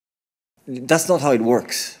That's not how it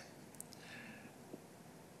works.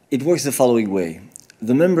 It works the following way.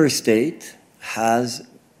 The member state has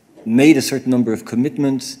made a certain number of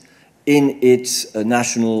commitments in its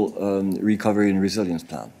national recovery and resilience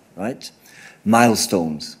plan, right?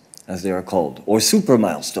 Milestones, as they are called, or super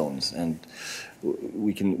milestones, and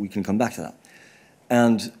we can come back to that.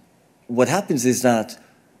 And what happens is that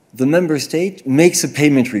the member state makes a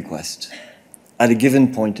payment request at a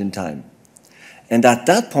given point in time. And at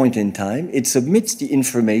that point in time, it submits the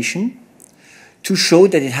information to show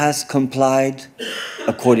that it has complied,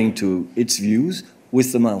 according to its views,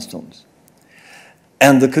 with the milestones.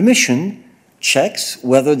 And the Commission checks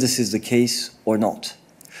whether this is the case or not.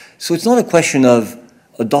 So it's not a question of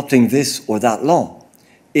adopting this or that law.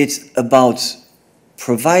 It's about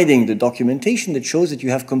providing the documentation that shows that you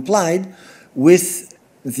have complied with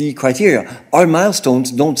the criteria. Our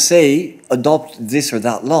milestones don't say adopt this or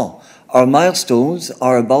that law. Our milestones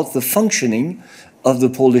are about the functioning of the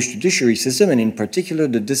Polish judiciary system, and in particular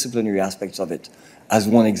the disciplinary aspects of it, as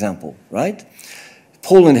one example, right?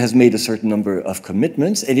 Poland has made a certain number of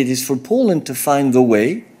commitments, and it is for Poland to find the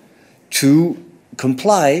way to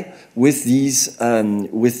comply with these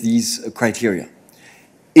criteria.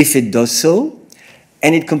 If it does so,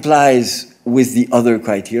 and it complies with the other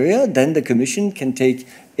criteria, then the Commission can take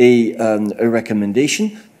a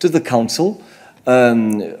recommendation to the Council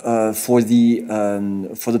for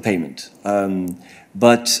the payment. And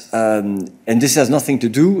this has nothing to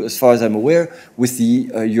do, as far as I'm aware, with the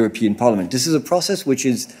European Parliament. This is a process which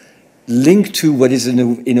is linked to what is,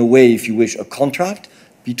 in a way, if you wish, a contract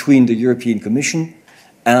between the European Commission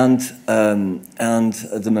and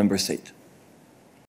the member state.